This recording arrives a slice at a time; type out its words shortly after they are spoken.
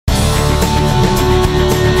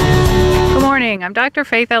morning. I'm Dr.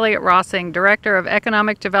 Faith Elliott-Rossing, Director of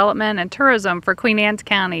Economic Development and Tourism for Queen Anne's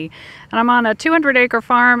County. And I'm on a 200-acre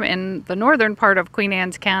farm in the northern part of Queen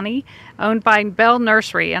Anne's County, owned by Bell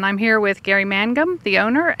Nursery. And I'm here with Gary Mangum, the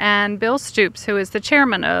owner, and Bill Stoops, who is the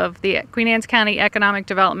chairman of the Queen Anne's County Economic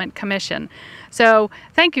Development Commission. So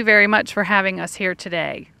thank you very much for having us here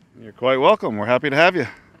today. You're quite welcome. We're happy to have you.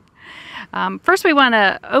 First, we want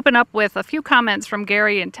to open up with a few comments from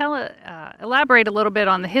Gary and elaborate a little bit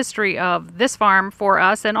on the history of this farm for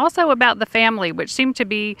us, and also about the family, which seemed to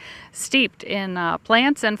be steeped in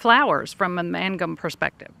plants and flowers from a Mangum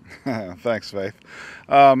perspective. Thanks, Faith.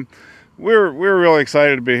 We're really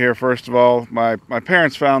excited to be here. First of all, my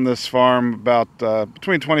parents found this farm about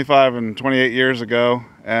between 25 and 28 years ago,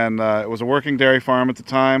 and it was a working dairy farm at the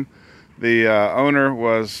time. The owner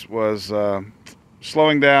was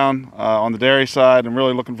slowing down on the dairy side and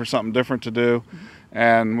really looking for something different to do.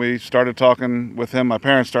 And we started talking with him, my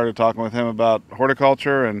parents started talking with him about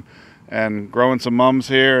horticulture and growing some mums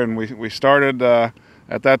here. And we started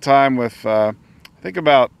at that time with I think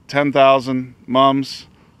about 10,000 mums.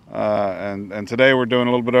 And today we're doing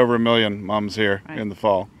a little bit over 1 million mums here in the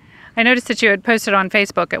fall. I noticed that you had posted on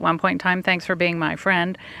Facebook at one point in time, thanks for being my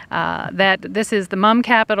friend, that this is the mum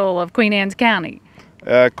capital of Queen Anne's County.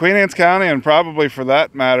 Queen Anne's County, and probably for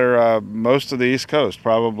that matter, most of the East Coast,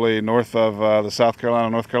 probably north of the South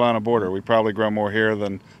Carolina-North Carolina border. We probably grow more here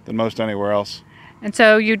than most anywhere else. And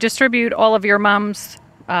so you distribute all of your mums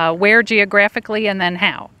where geographically, and then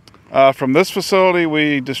how? From this facility,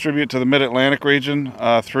 we distribute to the Mid-Atlantic region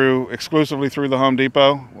exclusively through the Home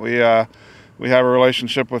Depot. We have a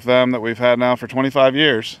relationship with them that we've had now for 25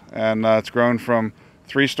 years, and it's grown from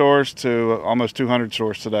 3 stores to almost 200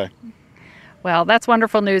 stores today. Well, that's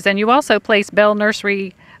wonderful news. And you also place Bell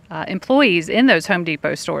Nursery employees in those Home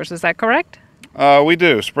Depot stores. Is that correct? We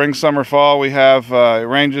do. Spring, summer, fall. We have, it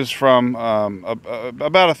ranges from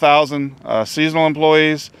about 1,000 seasonal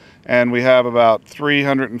employees, and we have about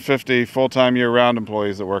 350 full-time year-round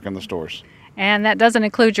employees that work in the stores. And that doesn't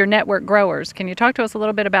include your network growers. Can you talk to us a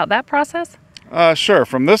little bit about that process? Sure.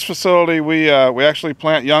 From this facility, we actually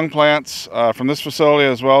plant young plants from this facility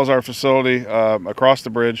as well as our facility across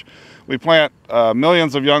the bridge. We plant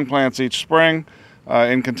millions of young plants each spring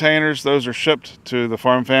in containers. Those are shipped to the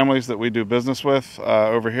farm families that we do business with.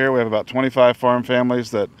 Over here we have about 25 farm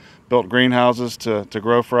families that built greenhouses to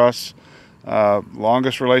grow for us.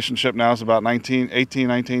 Longest relationship now is about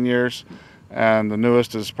 19 years, and the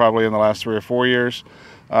newest is probably in the last 3 or 4 years.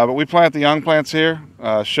 But we plant the young plants here,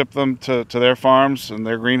 ship them to their farms and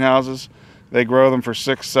their greenhouses. They grow them for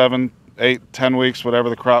 6, 7, 8, 10 weeks, whatever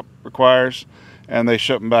the crop requires, and they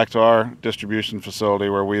ship them back to our distribution facility,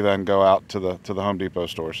 where we then go out to the Home Depot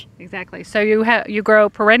stores. Exactly. So you grow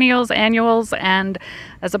perennials, annuals, and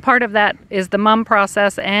as a part of that is the mum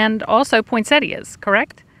process and also poinsettias,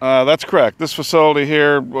 correct? That's correct. This facility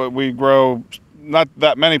here, we grow not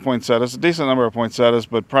that many poinsettias, a decent number of poinsettias,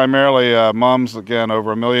 but primarily mums, again, over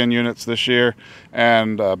 1 million units this year,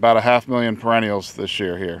 and about 500,000 perennials this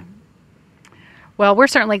year here. Well, we're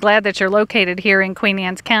certainly glad that you're located here in Queen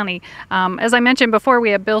Anne's County. As I mentioned before, we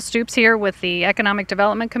have Bill Stoops here with the Economic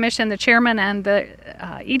Development Commission, the chairman, and the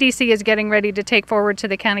EDC is getting ready to take forward to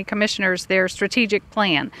the county commissioners their strategic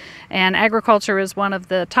plan. And agriculture is one of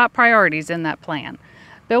the top priorities in that plan.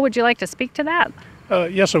 Bill, would you like to speak to that?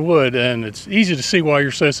 Yes, I would, and it's easy to see why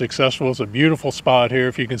you're so successful. It's a beautiful spot here.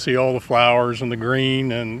 If you can see all the flowers and the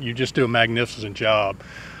green, and you just do a magnificent job.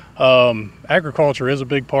 Agriculture is a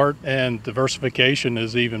big part, and diversification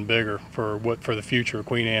is even bigger for the future of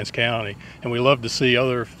Queen Anne's County. And we love to see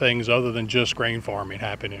other things other than just grain farming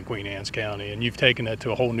happen in Queen Anne's County. And you've taken that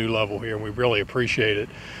to a whole new level here, and we really appreciate it.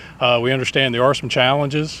 We understand there are some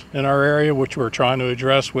challenges in our area, which we're trying to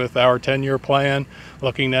address with our 10-year plan,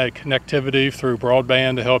 looking at connectivity through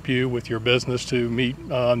broadband to help you with your business to meet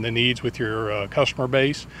the needs with your customer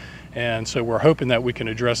base. And so we're hoping that we can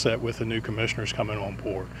address that with the new commissioners coming on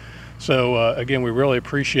board. So again, we really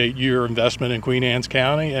appreciate your investment in Queen Anne's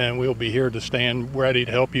County, and we'll be here to stand ready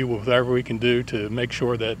to help you with whatever we can do to make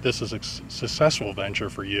sure that this is a successful venture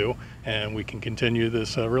for you and we can continue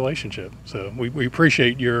this relationship. So we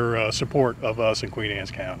appreciate your support of us in Queen Anne's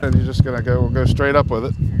County. And you're just gonna we'll go straight up with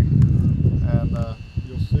it, and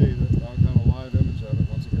you'll see that I'll have a live image of it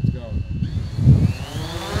once it gets going.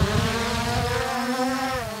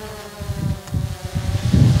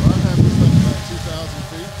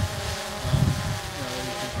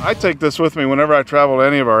 I take this with me whenever I travel to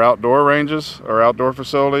any of our outdoor ranges or outdoor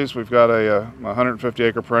facilities. We've got a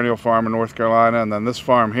 150-acre perennial farm in North Carolina, and then this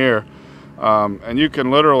farm here. And you can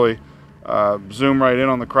literally zoom right in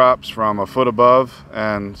on the crops from a foot above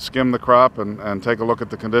and skim the crop and take a look at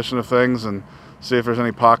the condition of things and see if there's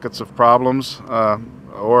any pockets of problems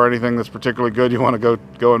or anything that's particularly good you want to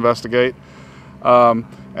go investigate.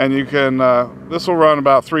 And you can, this will run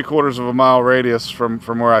about 3/4 of a mile radius from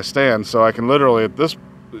where I stand, so I can literally at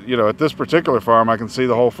this particular farm I can see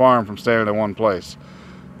the whole farm from standing in one place.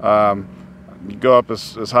 You go up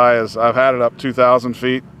as high as, I've had it up 2,000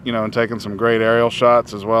 feet, and taken some great aerial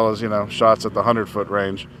shots as well as, shots at the 100-foot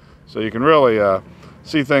range. So you can really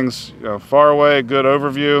see things far away, good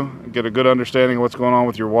overview, get a good understanding of what's going on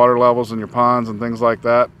with your water levels in your ponds and things like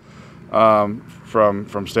that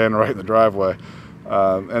from standing right in the driveway.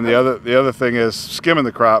 And the other thing is skimming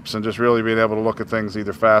the crops and just really being able to look at things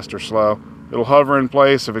either fast or slow. It'll hover in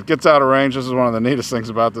place. If it gets out of range, this is one of the neatest things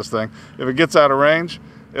about this thing. If it gets out of range,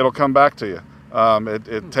 it'll come back to you.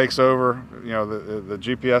 It takes over, the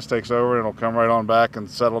GPS takes over, and it'll come right on back and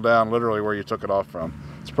settle down literally where you took it off from.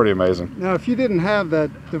 It's pretty amazing. Now, if you didn't have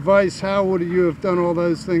that device, how would you have done all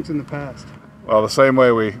those things in the past? Well, the same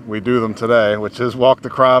way we do them today, which is walk the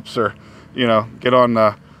crops or, get on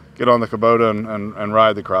the Kubota and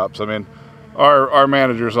ride the crops. I mean, our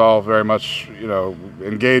managers all very much,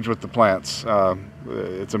 engage with the plants.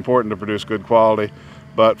 It's important to produce good quality,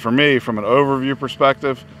 but for me, from an overview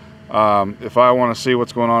perspective, if I want to see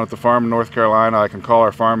what's going on at the farm in North Carolina, I can call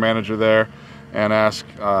our farm manager there and ask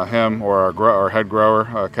him or our head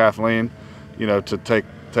grower, Kathleen, to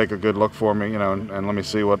take a good look for me, and let me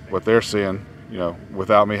see what they're seeing,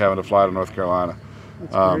 without me having to fly to North Carolina.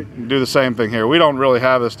 Do the same thing here. We don't really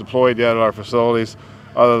have this deployed yet at our facilities,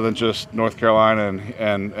 other than just North Carolina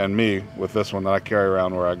and me with this one that I carry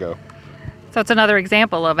around where I go. So it's another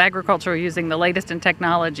example of agriculture using the latest in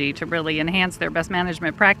technology to really enhance their best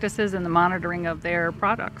management practices and the monitoring of their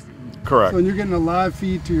products. Correct. So you're getting a live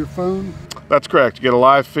feed to your phone? That's correct. You get a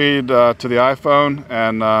live feed to the iPhone,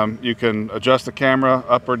 and you can adjust the camera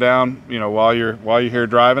up or down, while you're here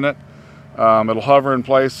driving it. It'll hover in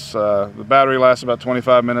place. The battery lasts about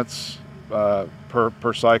 25 minutes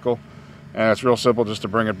per cycle, and it's real simple just to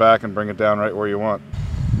bring it back and bring it down right where you want.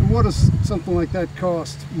 And what does something like that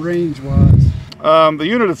cost range-wise? The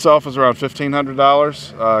unit itself is around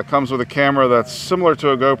 $1,500. It comes with a camera that's similar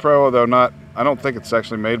to a GoPro, although I don't think it's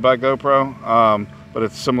actually made by GoPro, but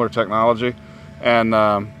it's similar technology, and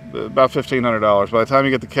about $1,500. By the time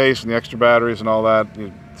you get the case and the extra batteries and all that,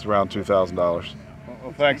 it's around $2,000.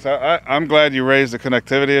 Well, thanks. I'm glad you raised the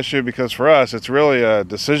connectivity issue, because for us, it's really a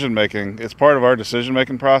decision-making. It's part of our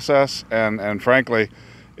decision-making process, and frankly,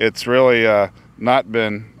 it's really not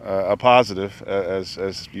been a positive,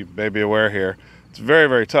 as you may be aware here. It's very,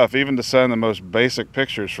 very tough, even to send the most basic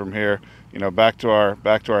pictures from here, back to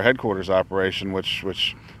our headquarters operation, which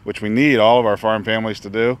we need all of our farm families to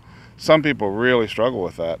do. Some people really struggle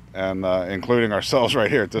with that, and including ourselves right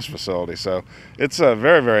here at this facility. So it's a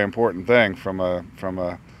very, very important thing from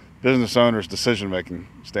a business owner's decision-making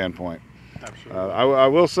standpoint. Absolutely. I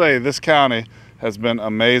will say this county has been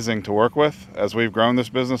amazing to work with as we've grown this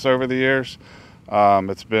business over the years.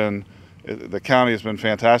 The county has been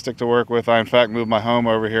fantastic to work with. I, in fact, moved my home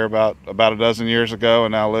over here about a dozen years ago,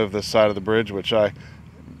 and now live this side of the bridge, which I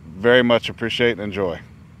very much appreciate and enjoy.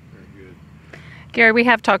 Gary, we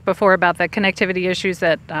have talked before about the connectivity issues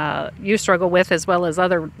that you struggle with, as well as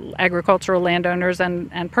other agricultural landowners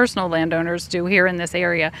and personal landowners do here in this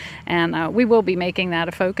area. And we will be making that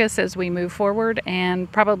a focus as we move forward,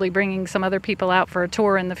 and probably bringing some other people out for a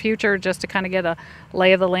tour in the future, just to kind of get a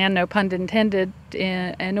lay of the land, no pun intended,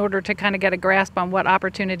 in order to kind of get a grasp on what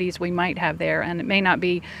opportunities we might have there. And it may not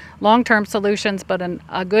be long-term solutions, but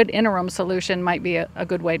a good interim solution might be a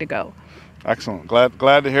good way to go. Excellent.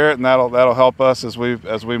 Glad to hear it, and that'll help us as we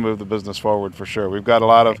move the business forward for sure. We've got a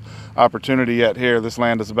lot of opportunity yet here. This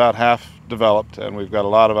land is about half developed, and we've got a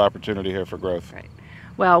lot of opportunity here for growth. Right.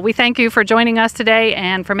 Well, we thank you for joining us today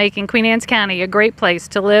and for making Queen Anne's County a great place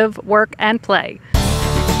to live, work, and play.